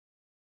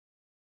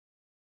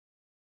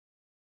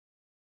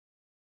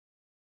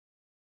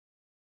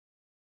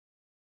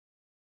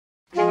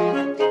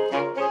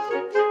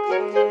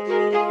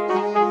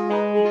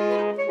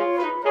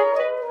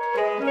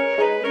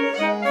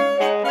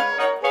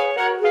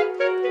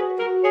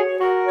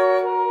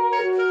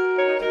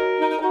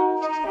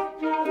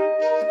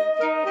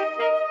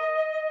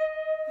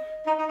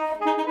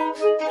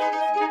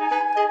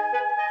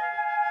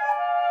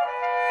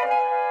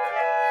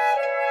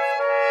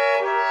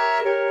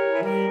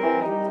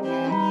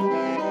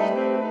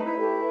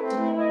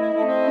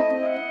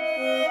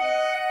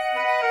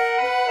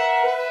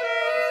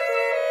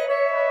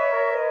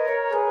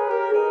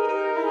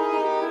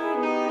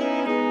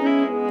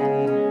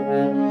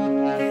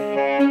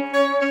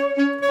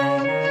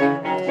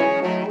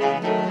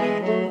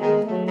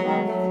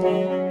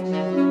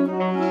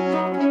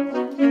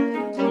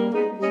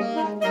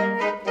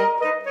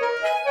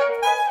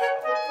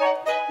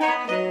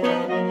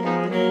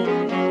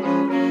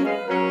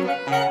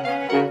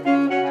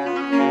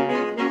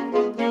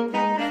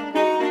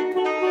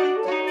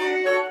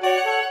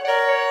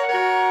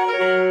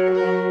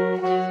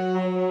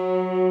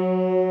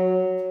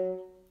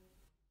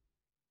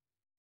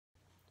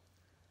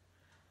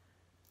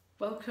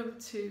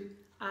to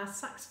our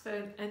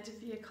saxophone end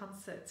of year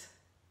concert.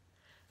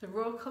 The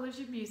Royal College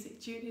of Music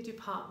Junior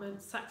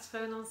Department,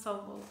 Saxophone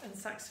Ensemble and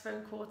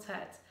Saxophone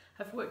Quartet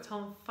have worked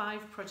on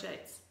 5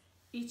 projects,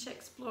 each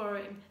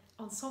exploring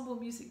ensemble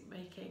music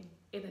making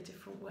in a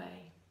different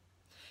way.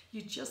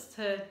 You just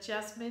heard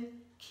Jasmine,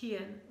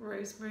 Kian,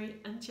 Rosemary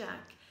and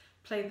Jack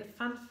play the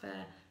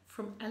fanfare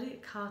from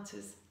Elliott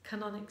Carter's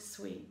Canonic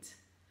Suite.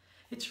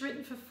 It's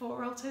written for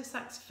 4 alto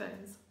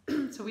saxophones,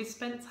 so we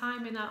spent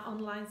time in our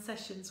online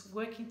sessions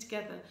working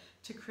together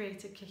to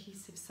create a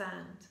cohesive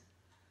sound.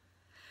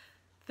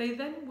 They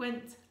then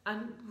went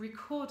and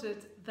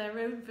recorded their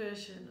own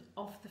version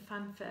of the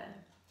fanfare,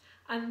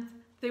 and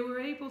they were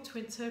able to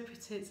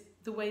interpret it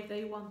the way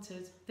they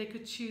wanted. They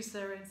could choose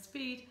their own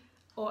speed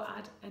or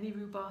add any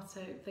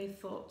rubato they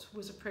thought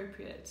was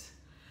appropriate.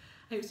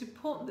 And it was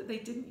important that they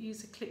didn't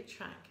use a click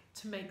track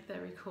to make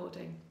their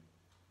recording.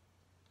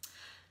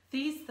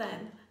 These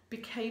then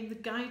became the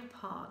guide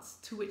parts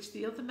to which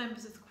the other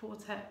members of the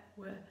quartet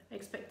were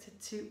expected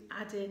to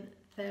add in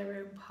their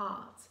own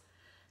part.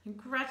 And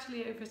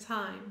gradually over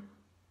time,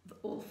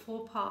 all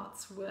 4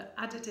 parts were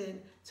added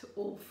in to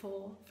all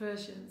 4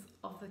 versions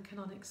of the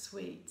Canonic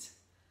Suite.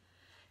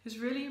 It was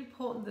really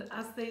important that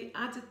as they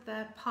added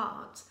their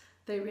part,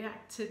 they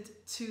reacted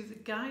to the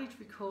guide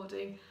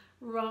recording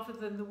rather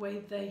than the way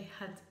they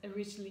had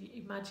originally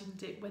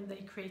imagined it when they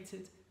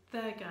created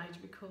their guide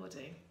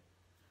recording.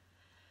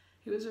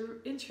 It was an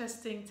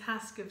interesting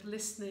task of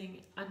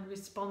listening and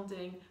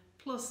responding,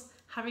 plus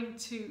having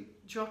to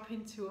drop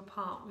into a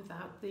part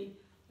without the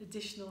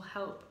additional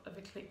help of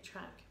a click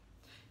track.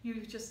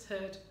 You've just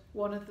heard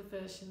one of the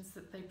versions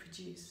that they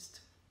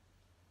produced.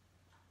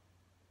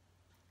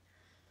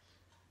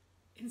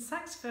 In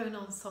Saxophone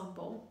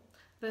Ensemble,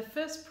 their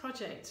first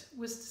project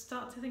was to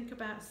start to think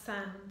about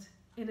sound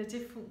in a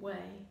different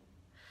way.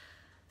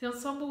 The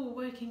ensemble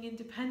were working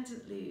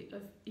independently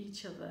of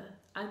each other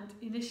and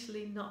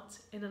initially not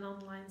in an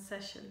online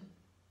session.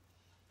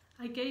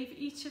 I gave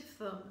each of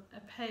them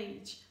a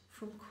page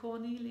from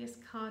Cornelius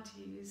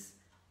Cardew's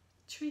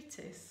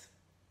treatise.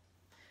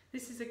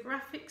 This is a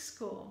graphic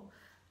score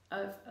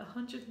of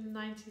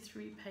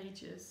 193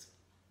 pages,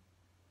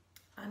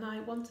 and I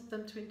wanted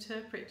them to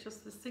interpret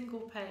just the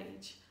single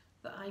page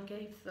that I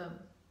gave them.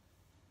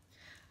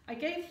 I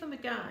gave them a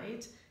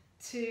guide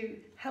to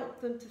help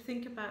them to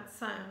think about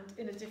sound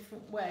in a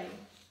different way,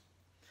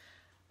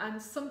 and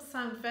some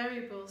sound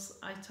variables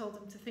I told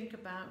them to think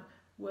about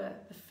were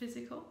the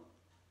physical,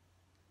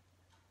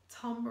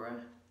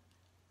 timbre,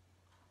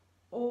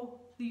 or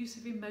the use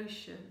of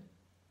emotion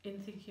in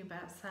thinking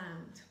about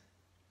sound.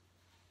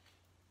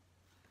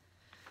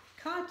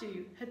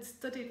 Cardew had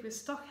studied with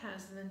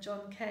Stockhausen and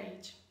John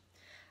Cage,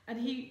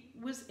 and he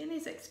was in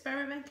his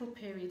experimental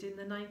period in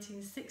the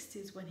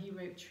 1960s when he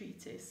wrote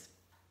Treatise.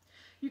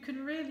 You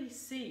can really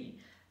see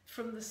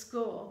from the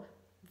score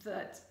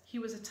that he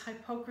was a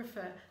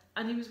typographer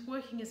and he was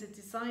working as a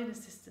design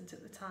assistant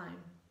at the time.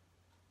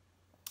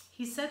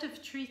 He said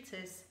of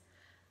Treatise,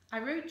 "I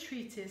wrote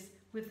Treatise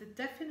with the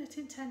definite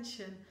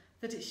intention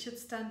that it should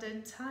stand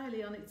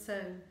entirely on its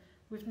own,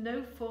 with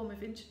no form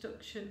of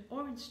introduction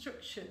or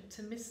instruction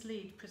to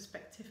mislead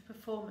prospective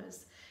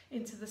performers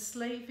into the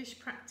slavish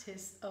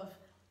practice of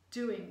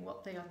doing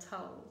what they are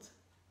told."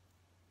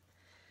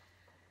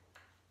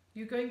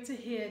 You're going to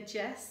hear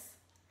Jess,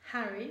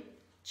 Harry,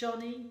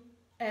 Johnny,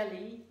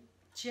 Ellie,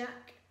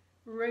 Jack,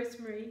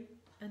 Rosemary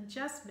and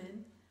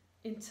Jasmine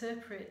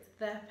interpret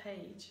their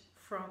page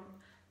from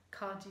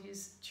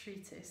Cardew's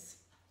treatise.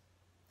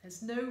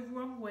 There's no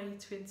wrong way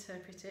to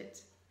interpret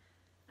it,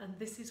 and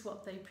this is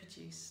what they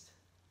produced.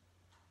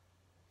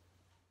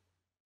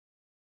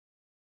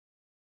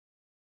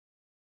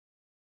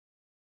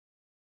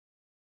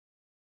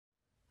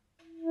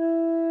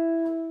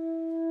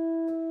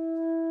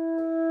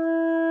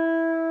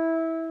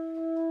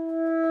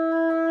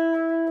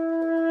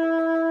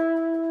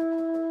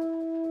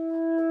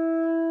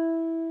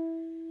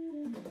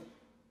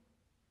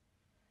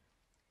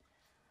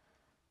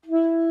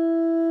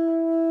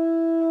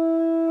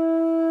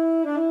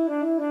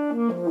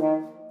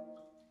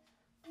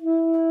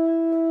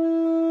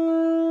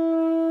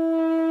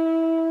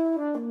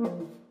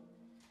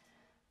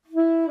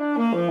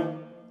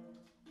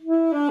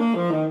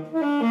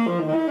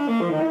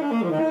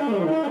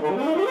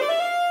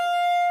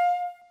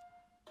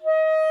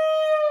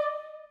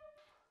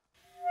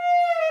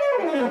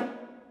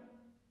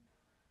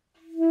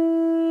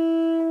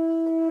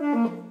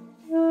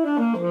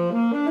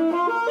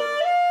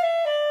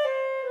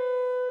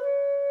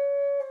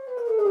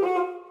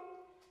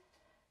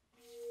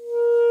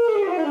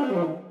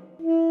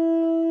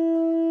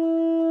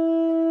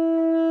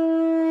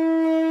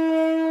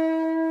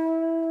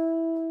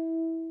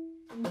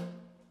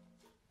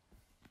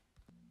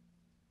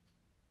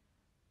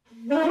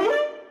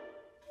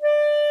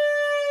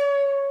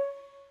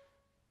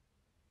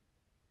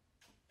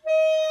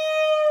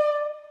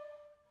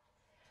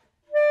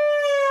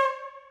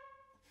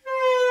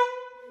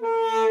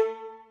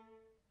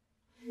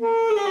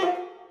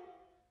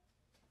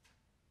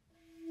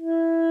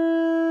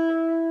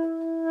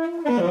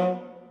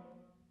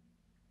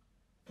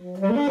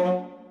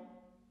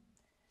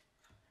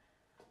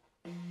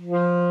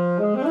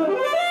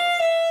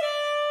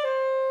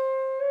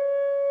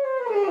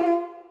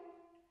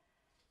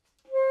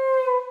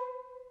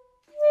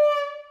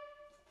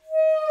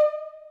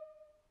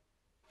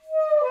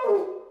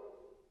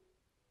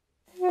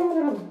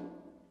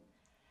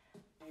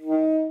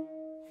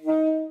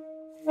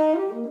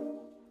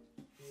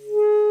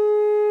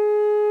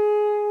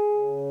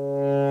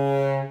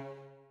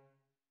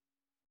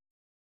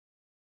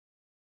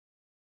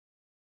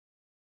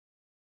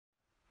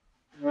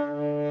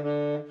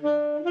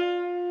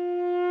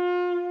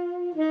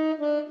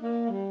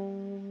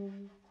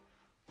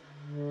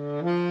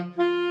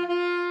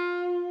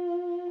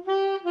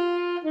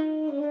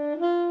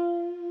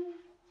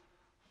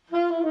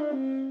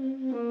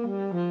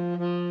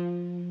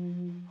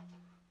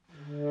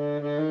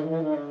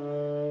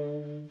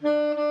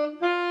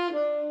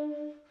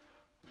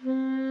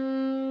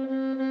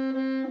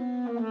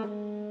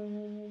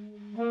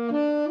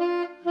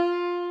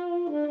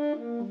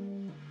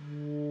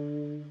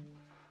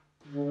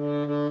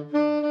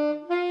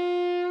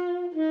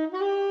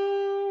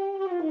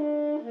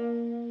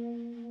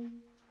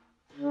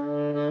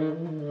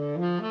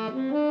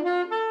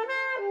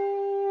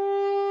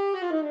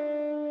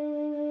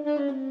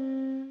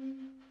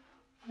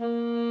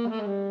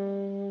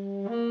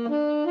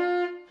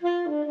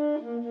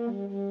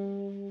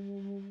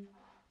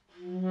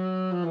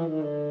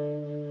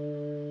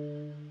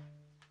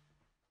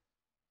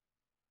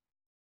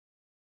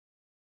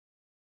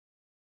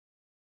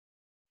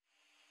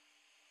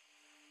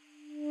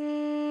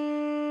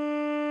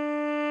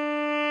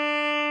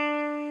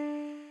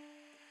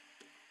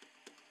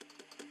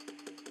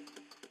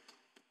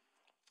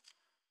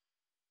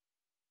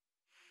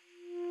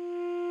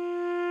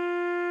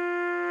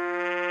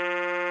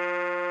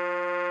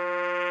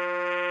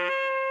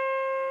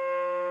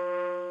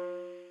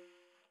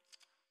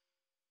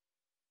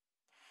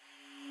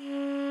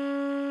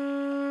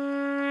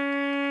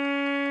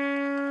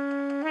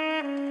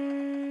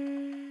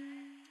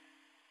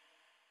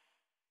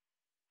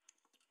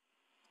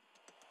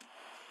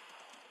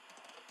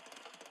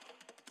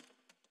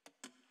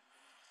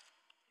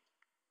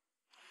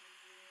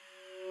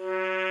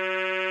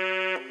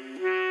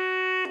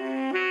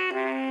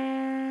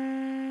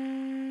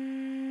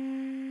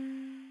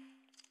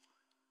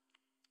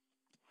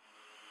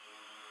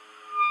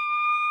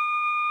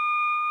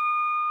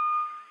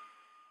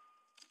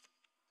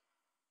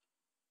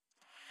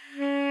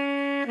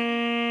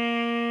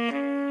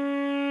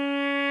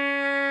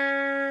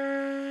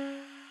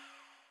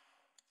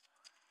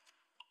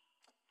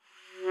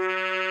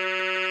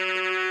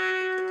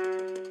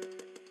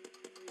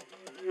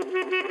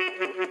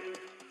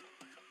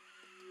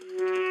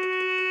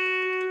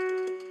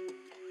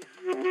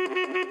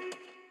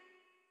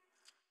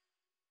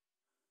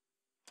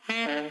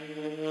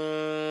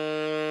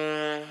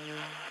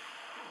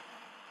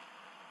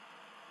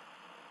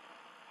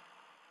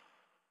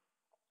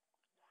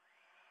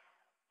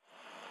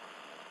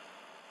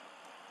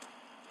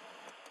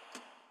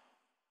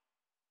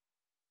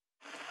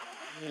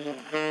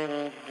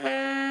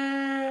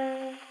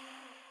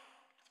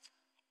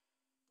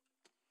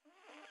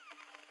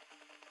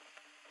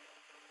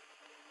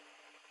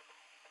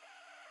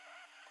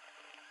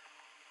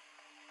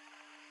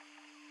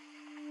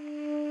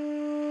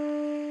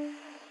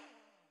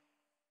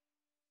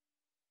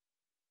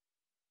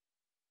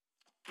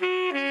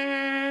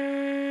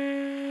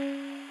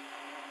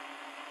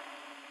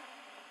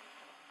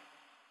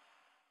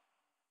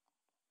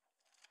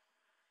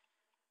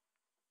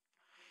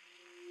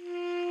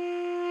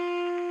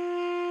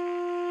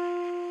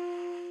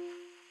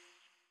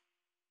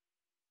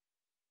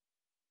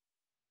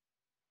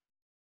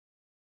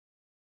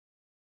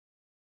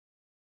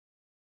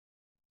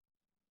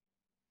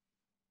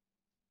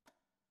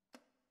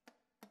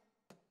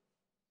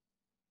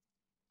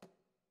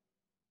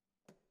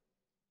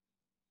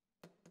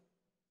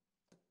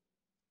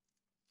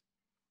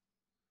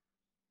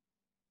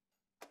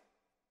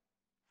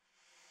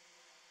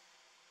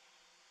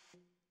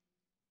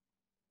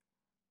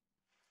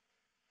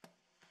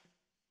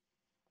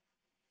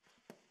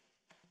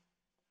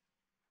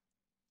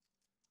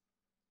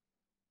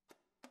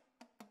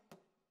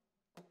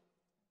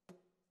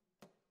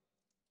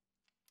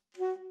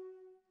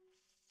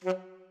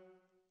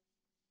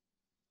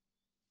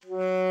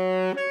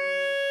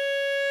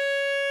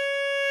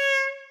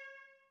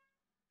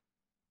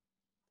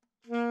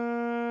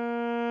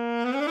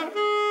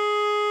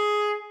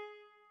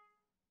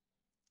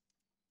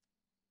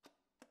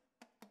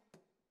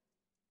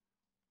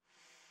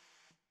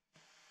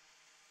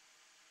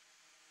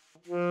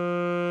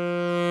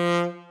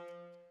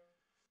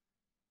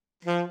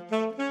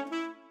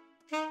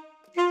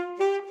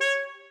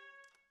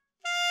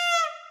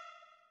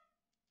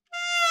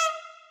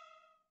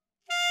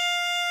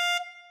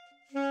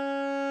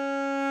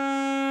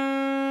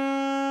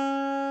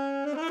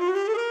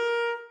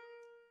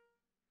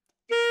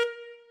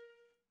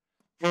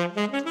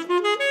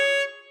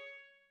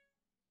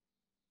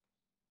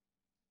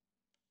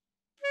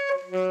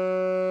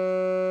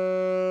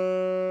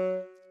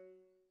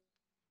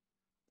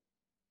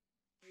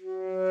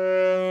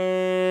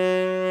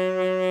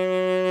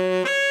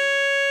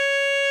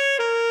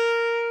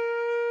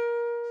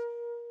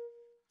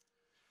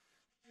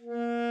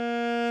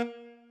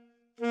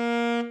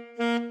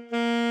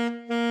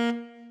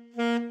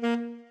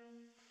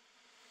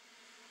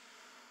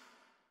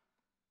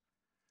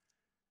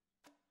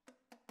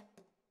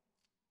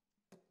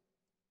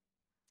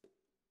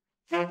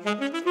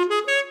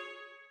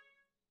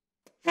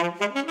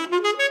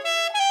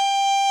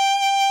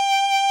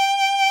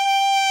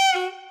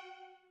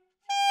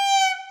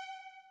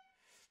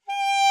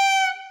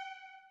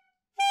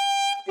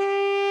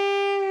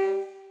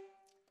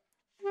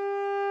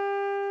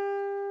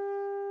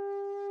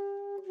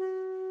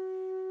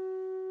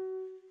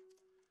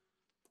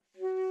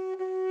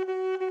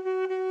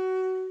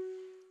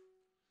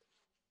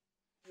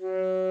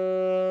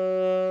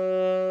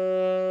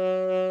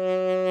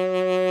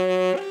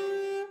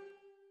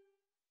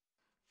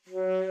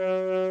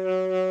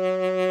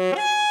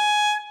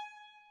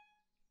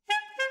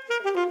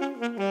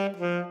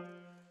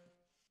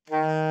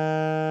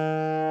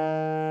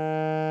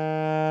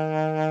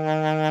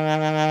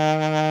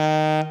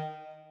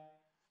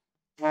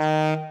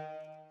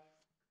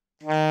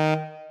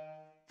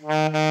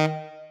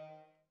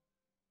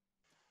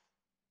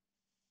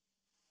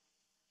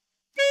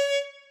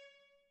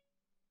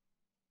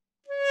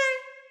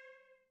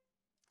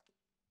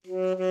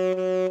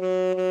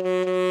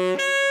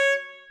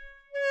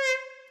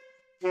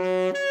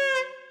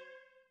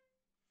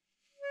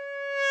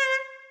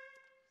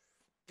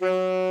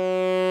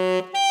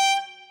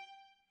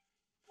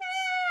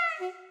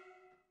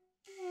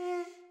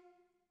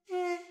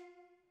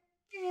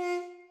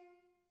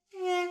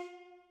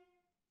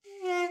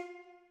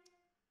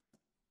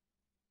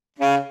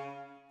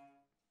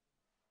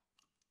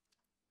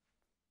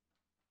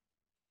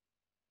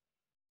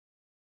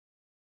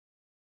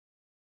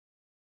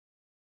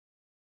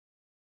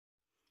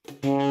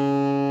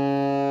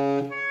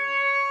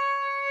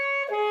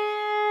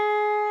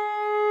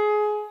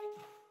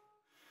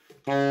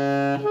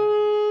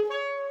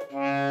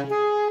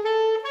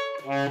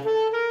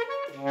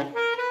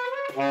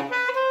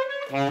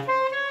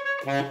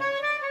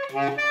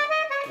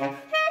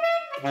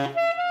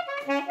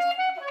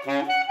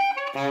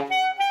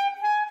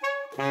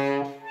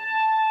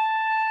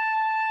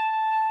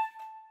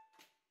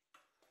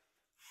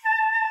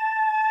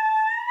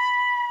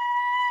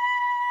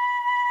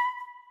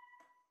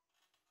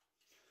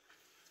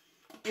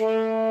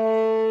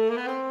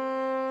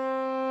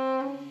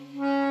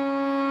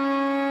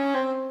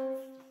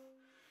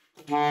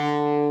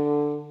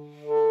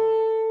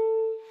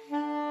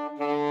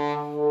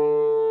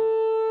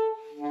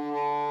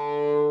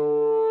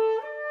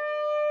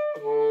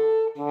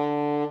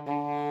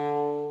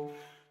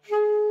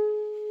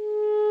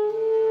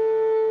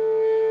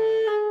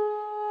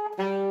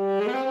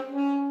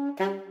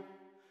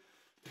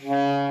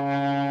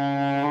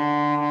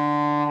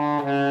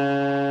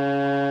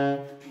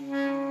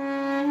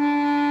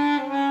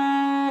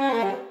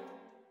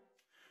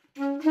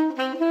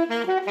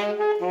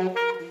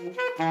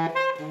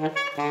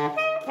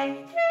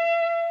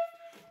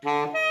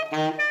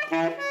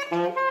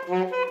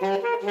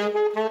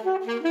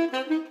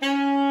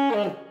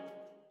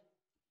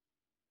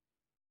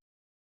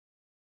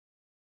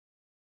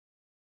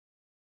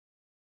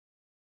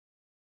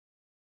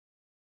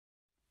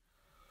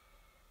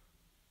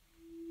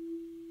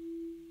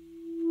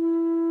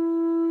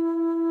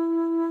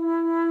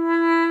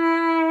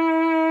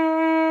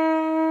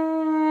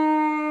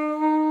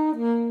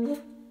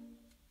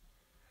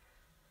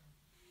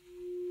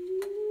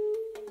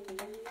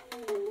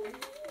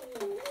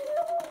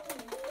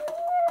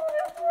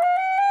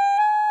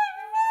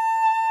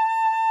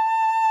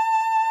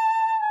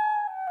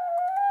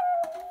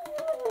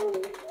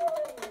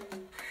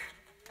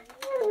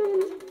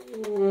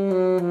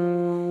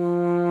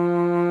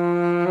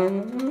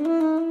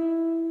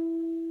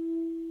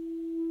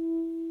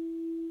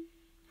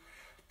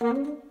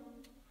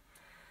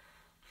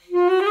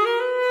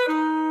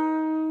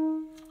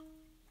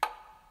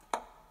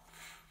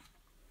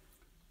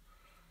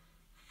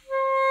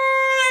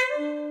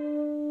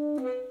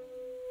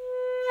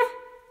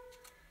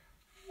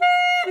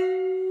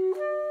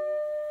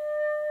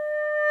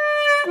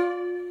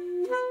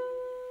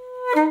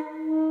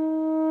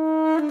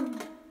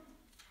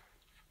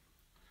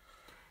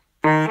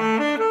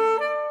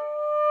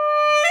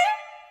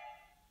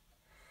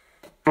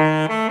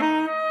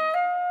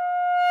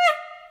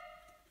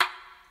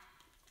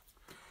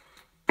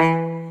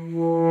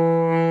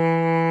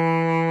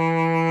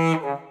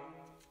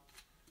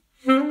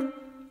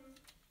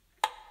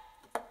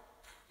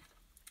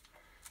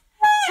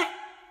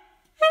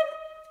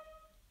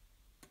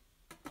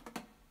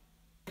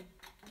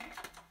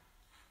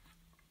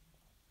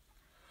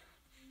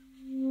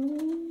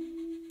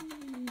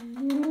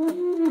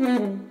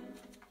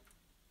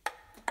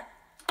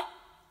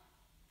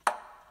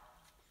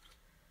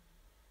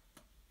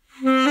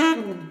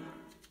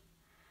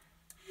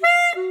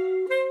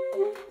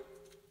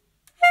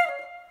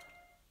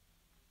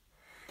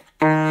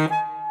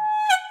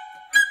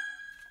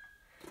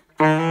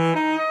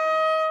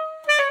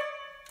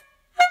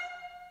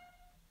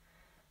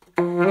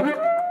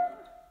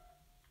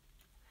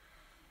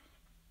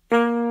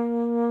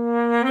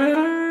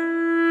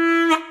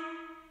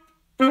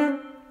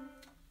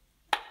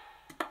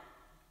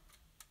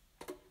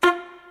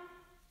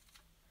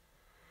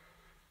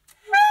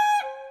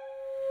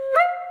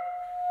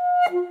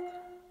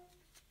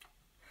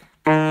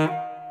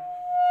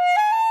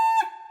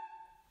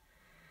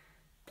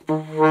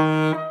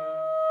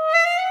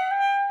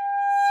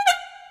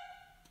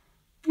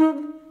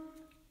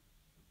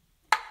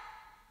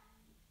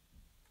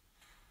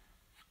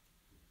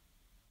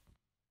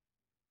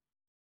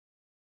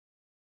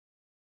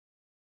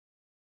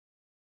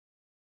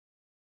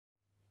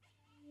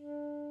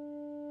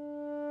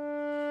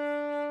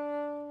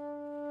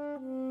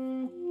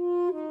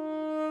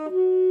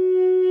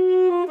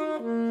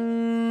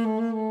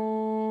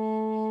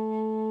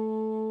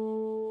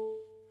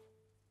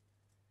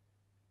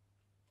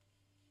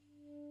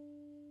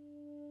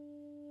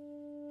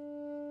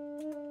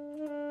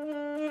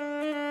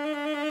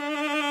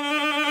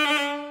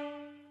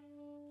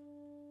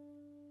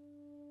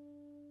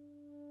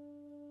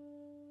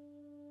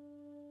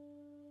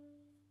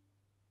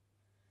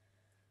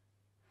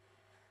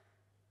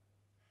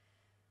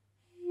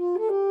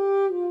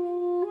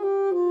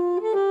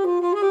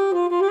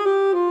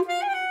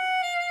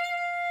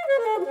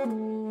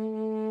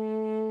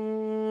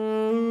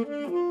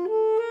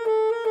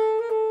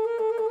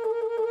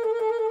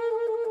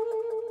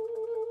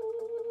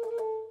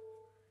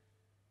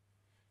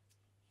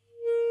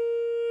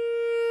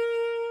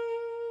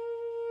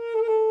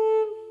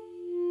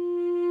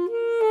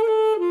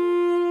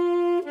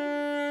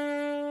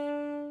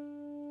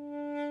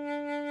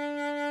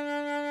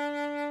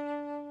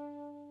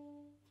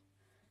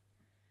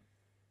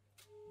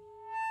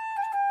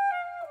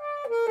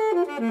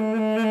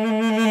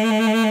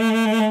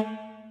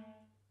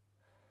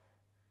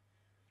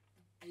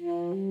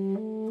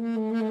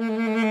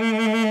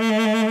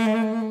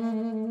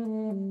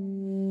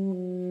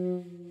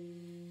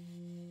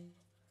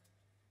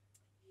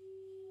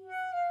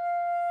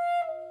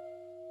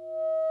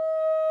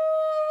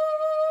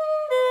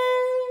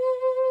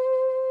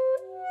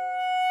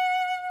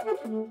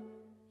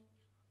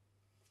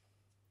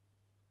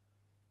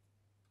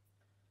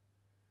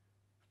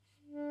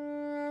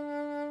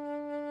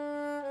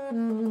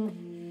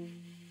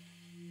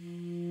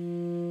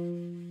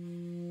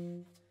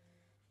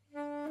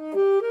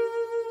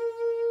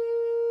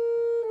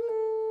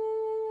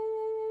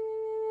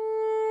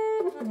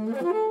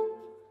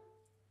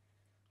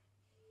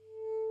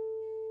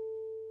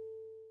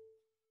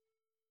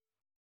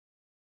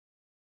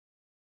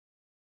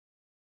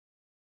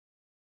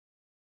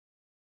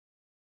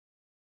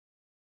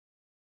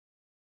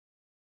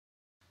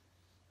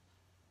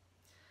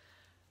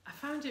 I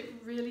found it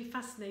really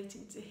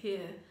fascinating to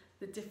hear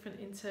the different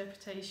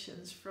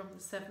interpretations from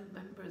the 7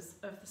 members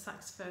of the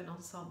saxophone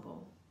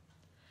ensemble.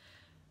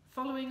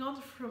 Following on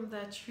from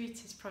their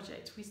treatise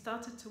project, we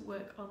started to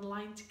work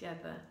online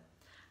together,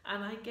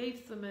 and I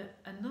gave them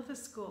another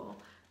score,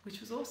 which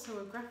was also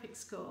a graphic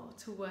score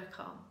to work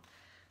on,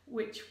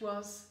 which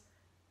was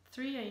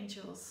 3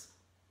 Angels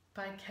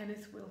by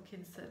Kenneth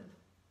Wilkinson.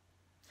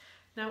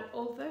 Now,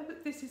 although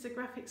this is a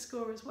graphic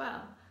score as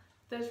well,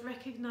 there's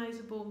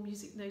recognisable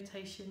music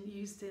notation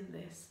used in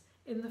this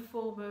in the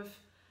form of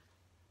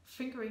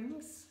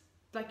fingerings,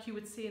 like you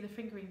would see in a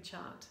fingering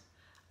chart,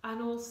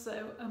 and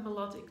also a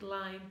melodic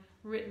line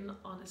written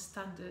on a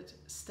standard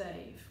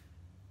stave.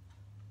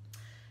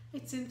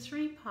 It's in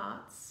 3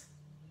 parts,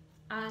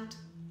 and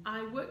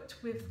I worked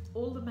with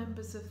all the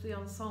members of the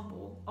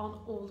ensemble on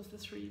all of the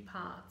 3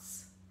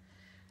 parts.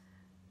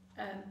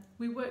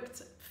 We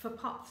worked for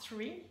part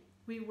 3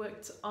 we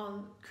worked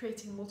on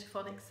creating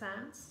multiphonic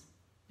sounds,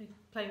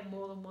 playing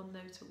more than one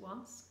note at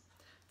once.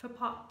 For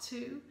part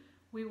 2,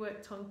 we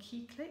worked on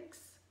key clicks,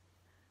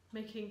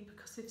 making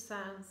percussive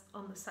sounds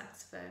on the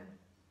saxophone.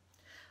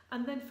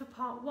 And then for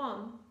part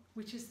 1,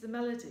 which is the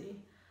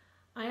melody,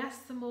 I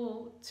asked them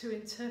all to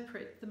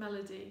interpret the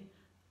melody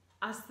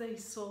as they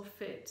saw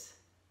fit.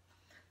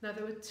 Now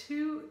there were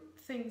 2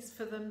 things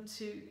for them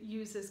to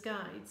use as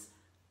guides.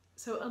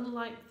 So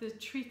unlike the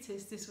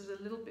treatise, this was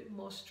a little bit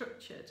more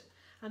structured.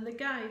 And the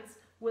guides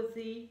were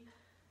the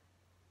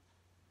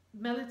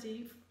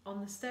melody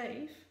on the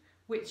stave,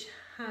 which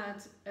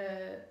had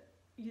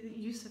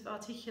use of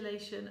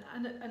articulation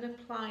and an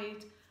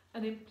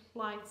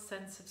implied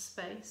sense of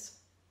space.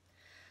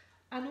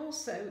 And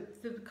also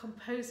the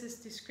composer's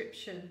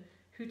description,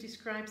 who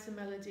describes the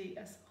melody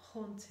as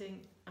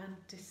haunting and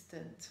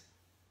distant.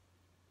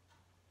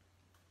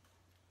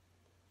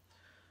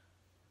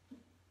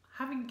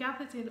 Having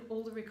gathered in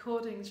all the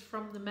recordings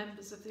from the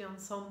members of the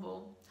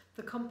ensemble,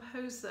 the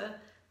composer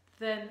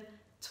then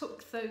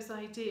took those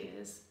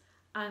ideas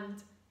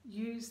and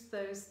used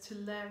those to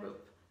layer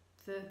up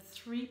the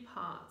 3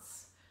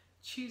 parts,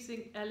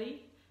 choosing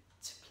Ellie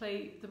to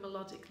play the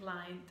melodic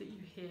line that you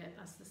hear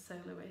as the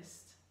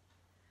soloist.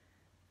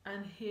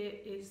 And here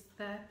is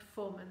their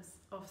performance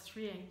of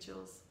 3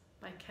 Angels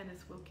by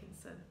Kenneth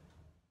Wilkinson.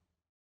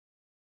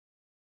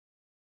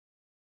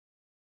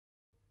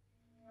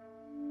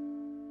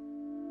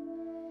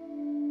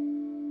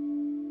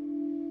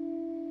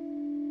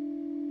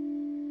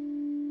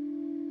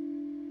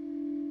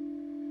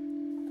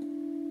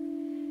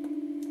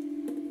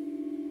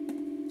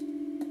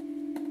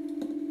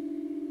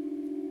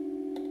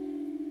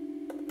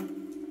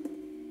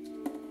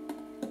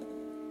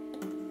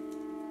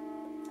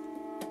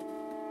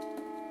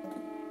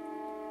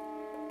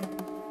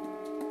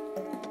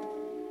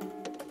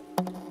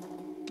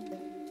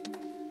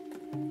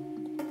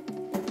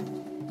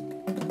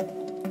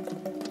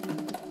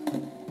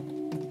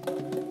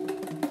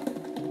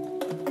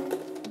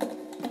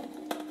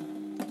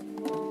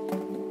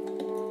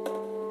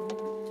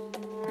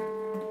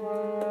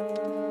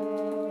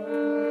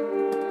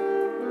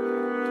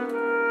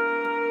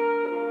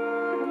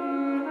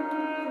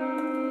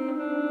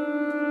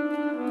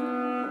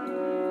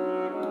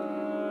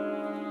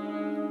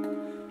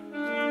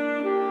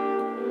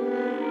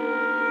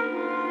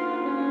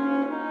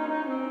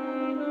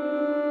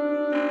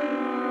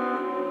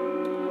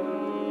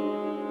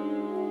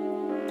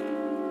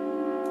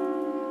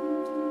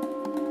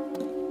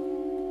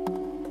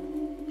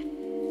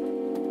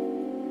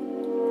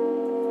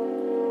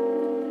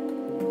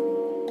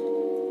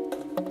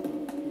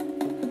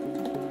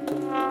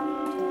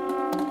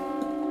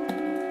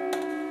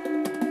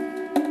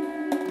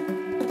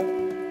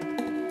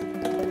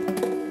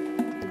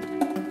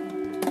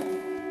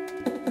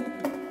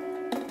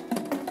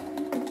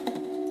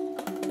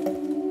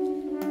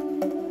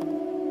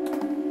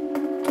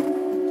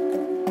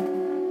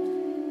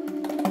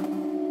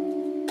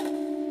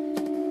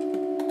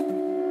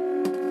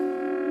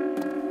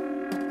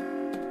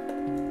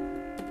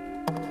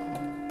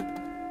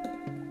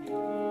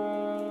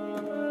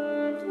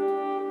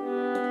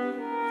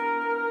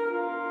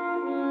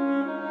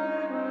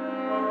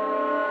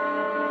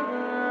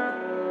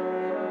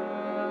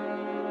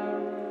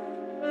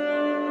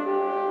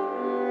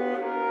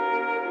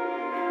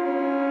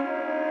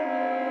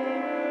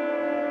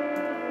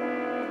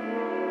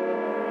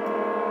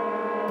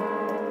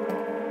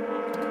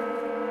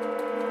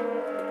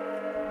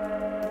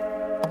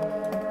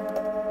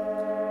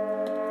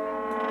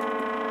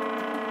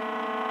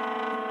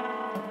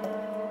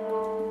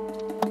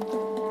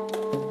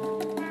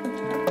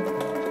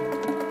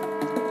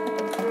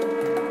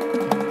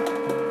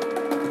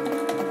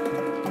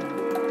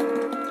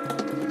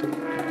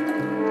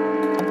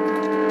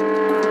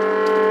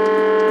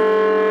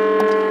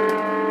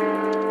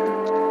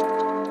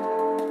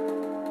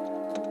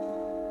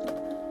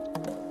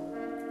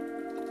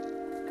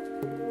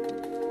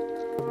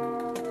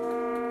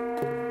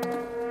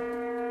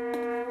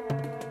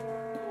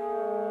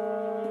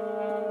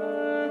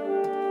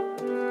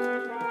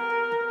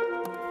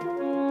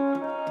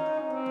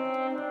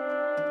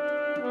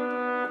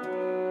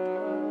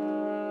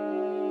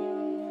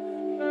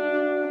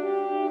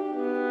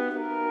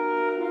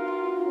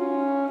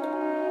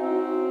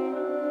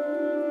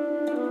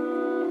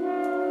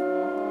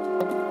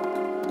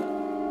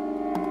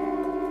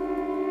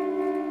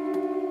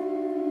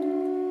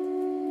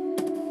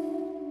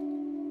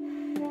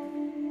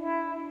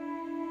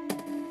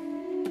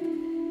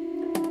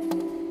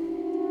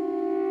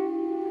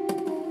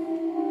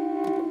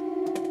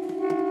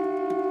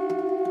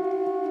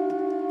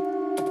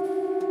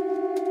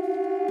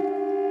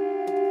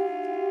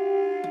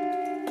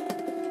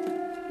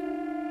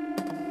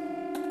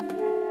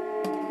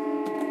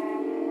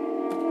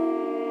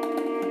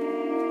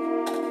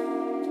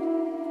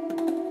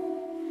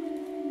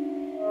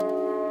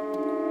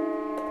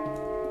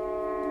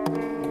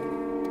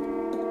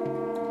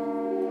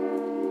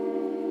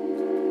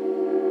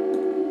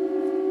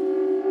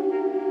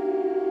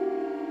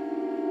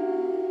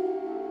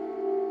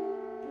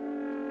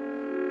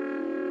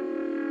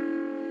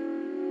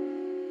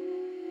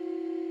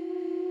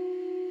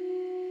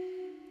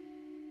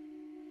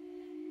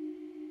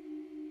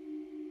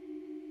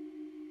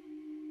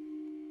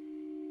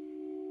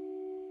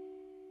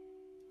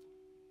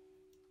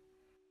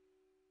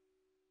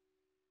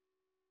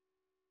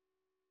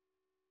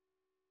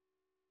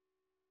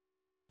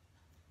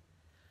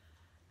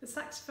 The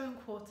Saxophone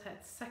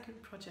Quartet's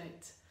second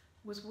project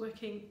was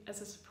working as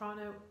a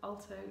soprano,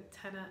 alto,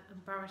 tenor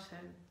and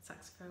baritone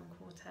saxophone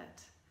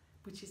quartet,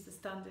 which is the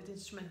standard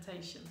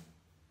instrumentation.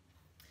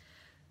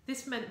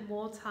 This meant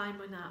more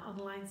time on our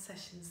online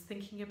sessions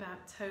thinking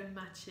about tone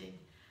matching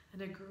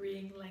and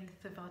agreeing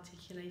length of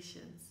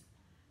articulations,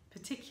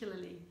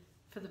 particularly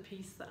for the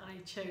piece that I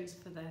chose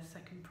for their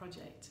second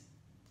project.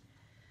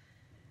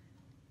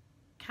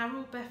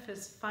 Carol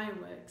Beffer's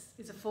Fireworks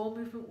is a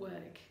 4-movement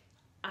work,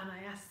 and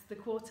I asked the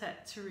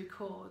quartet to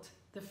record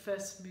the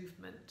first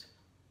movement.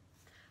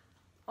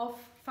 Of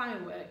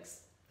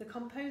Fireworks, the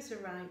composer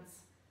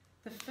writes,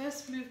 "The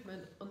first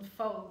movement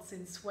unfolds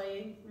in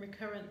swaying,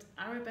 recurrent,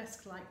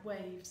 arabesque-like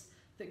waves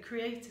that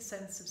create a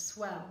sense of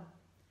swell.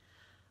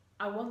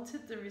 I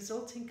wanted the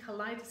resulting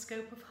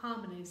kaleidoscope of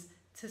harmonies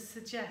to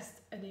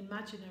suggest an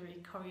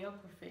imaginary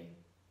choreography."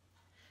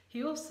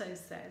 He also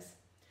says,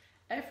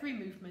 "Every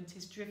movement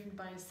is driven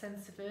by a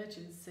sense of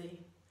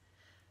urgency.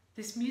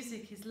 This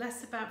music is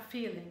less about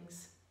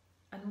feelings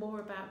and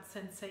more about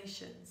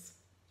sensations."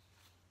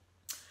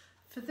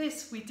 For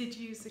this, we did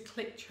use a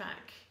click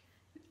track.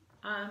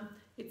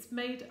 It's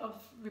made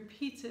of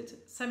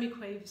repeated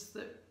semiquavers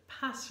that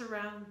pass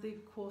around the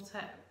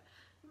quartet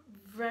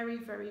very,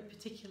 very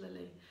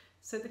particularly.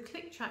 So the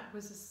click track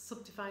was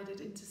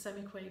subdivided into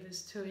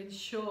semiquavers to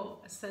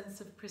ensure a sense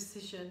of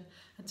precision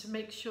and to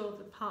make sure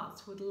the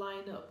parts would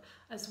line up,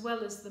 as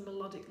well as the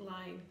melodic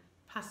line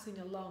passing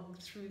along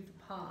through the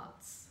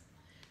parts.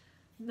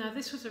 Now,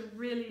 this was a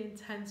really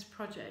intense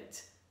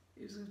project.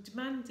 It was a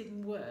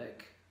demanding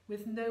work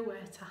with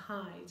nowhere to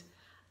hide,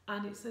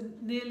 and it's a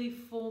nearly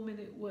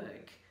 4-minute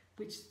work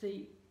which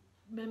the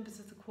members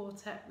of the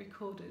quartet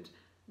recorded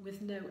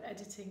with no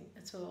editing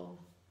at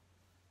all.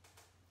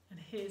 And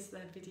here's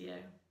their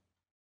video.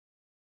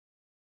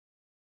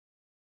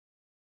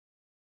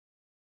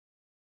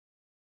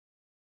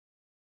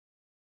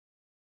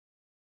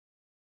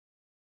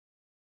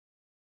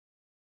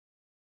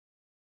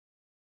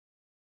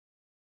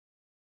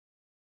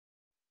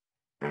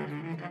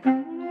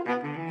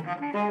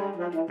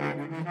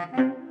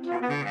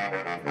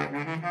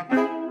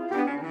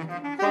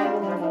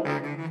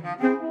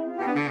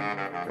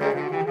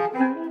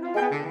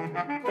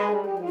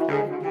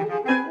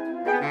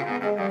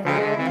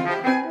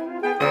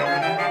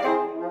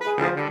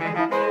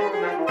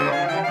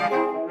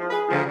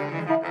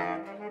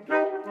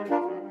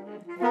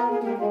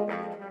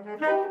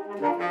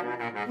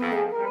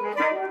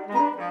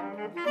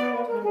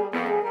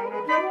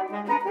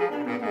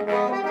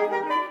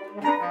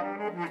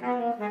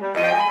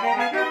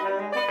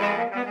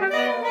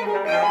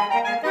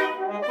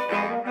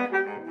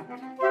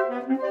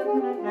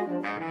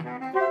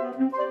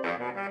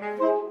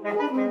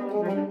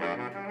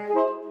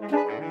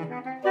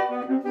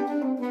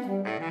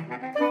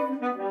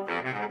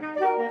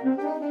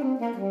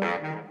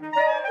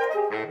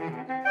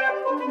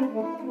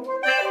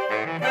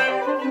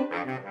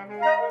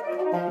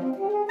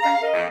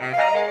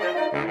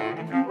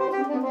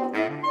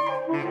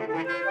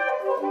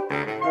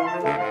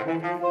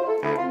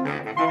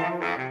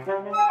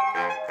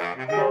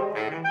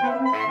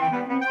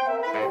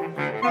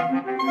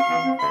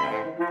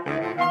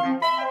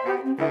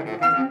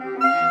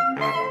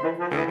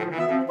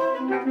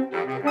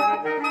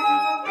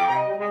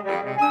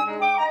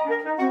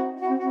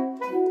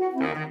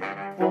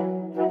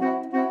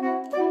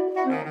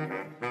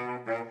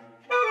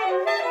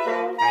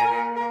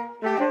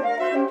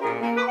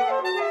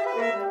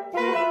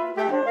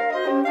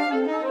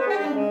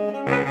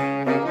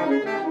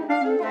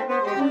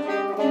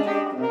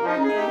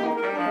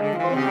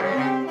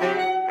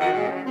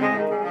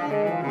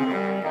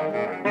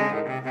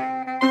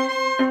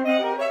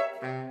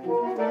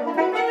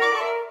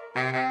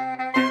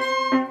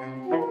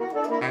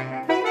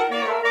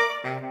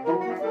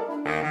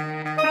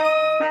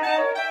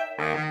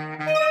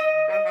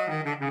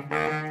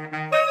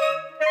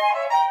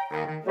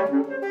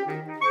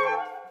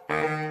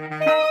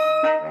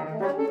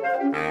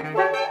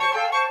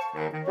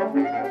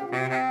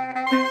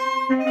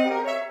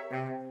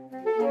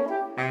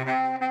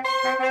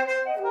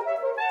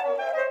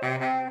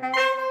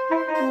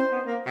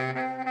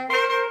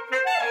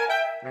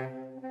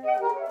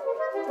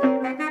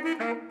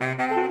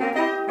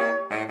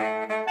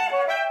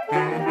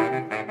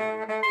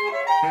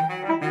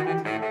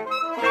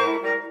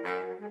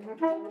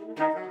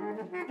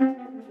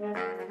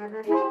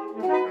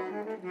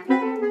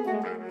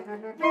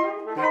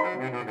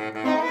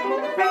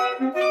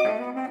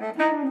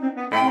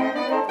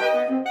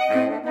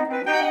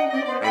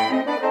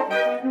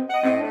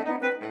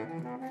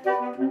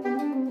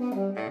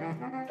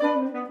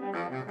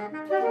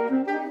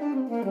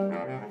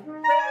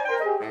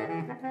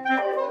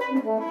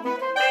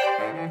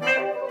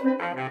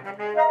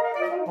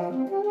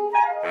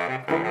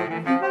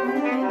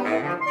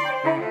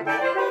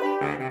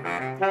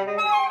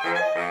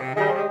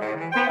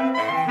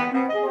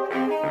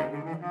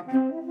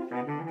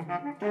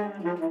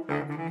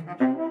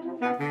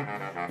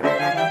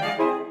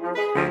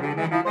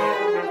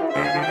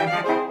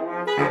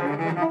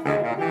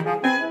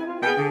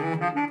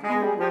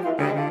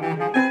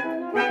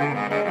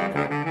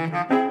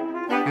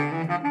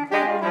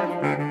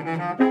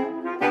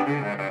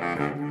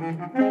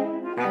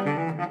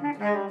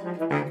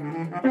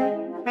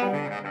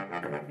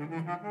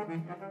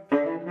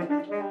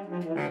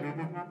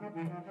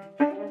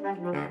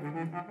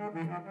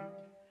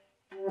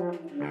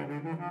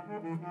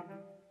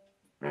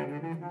 The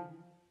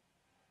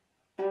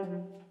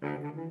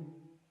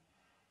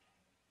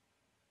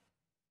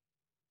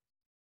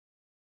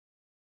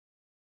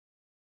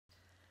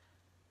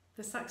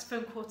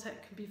Saxophone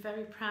Quartet can be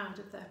very proud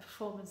of their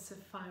performance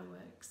of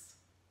Fireworks.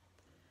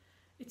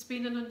 It's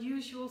been an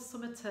unusual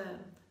summer term,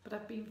 but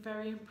I've been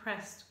very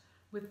impressed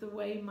with the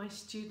way my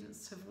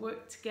students have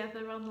worked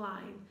together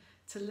online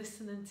to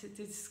listen and to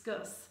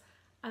discuss,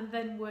 and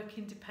then work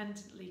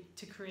independently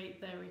to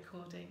create their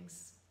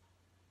recordings.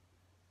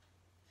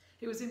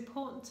 It was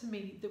important to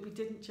me that we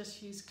didn't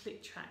just use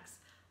click tracks.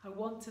 I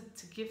wanted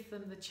to give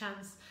them the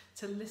chance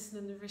to listen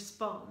and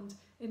respond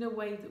in a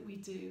way that we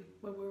do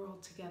when we're all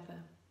together.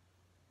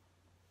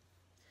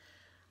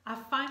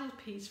 Our final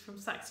piece from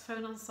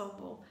Saxophone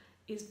Ensemble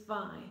is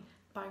Vi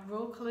by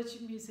Royal College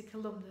of Music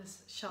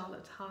alumnus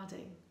Charlotte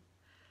Harding.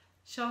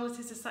 Charlotte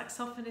is a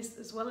saxophonist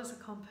as well as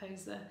a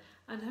composer,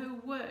 and her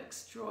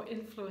works draw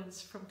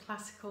influence from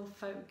classical,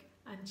 folk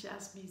and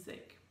jazz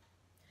music.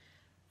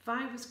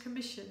 Vi was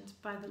commissioned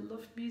by the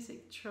Love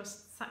Music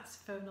Trust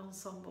Saxophone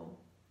Ensemble,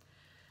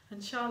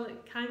 and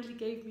Charlotte kindly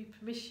gave me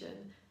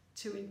permission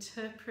to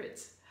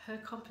interpret her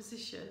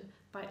composition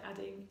by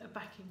adding a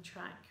backing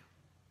track.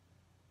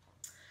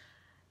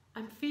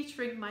 I'm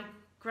featuring my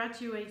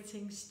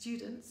graduating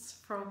students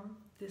from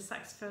the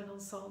Saxophone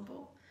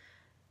Ensemble: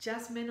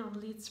 Jasmine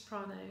on lead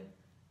soprano,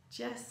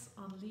 Jess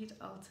on lead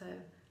alto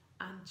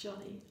and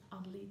Johnny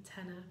on lead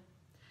tenor.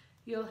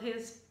 You'll hear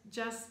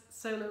jazz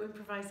solo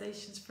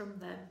improvisations from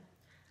them,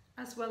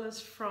 as well as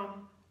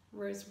from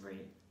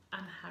Rosemary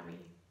and Harry.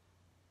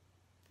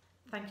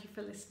 Thank you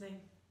for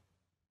listening.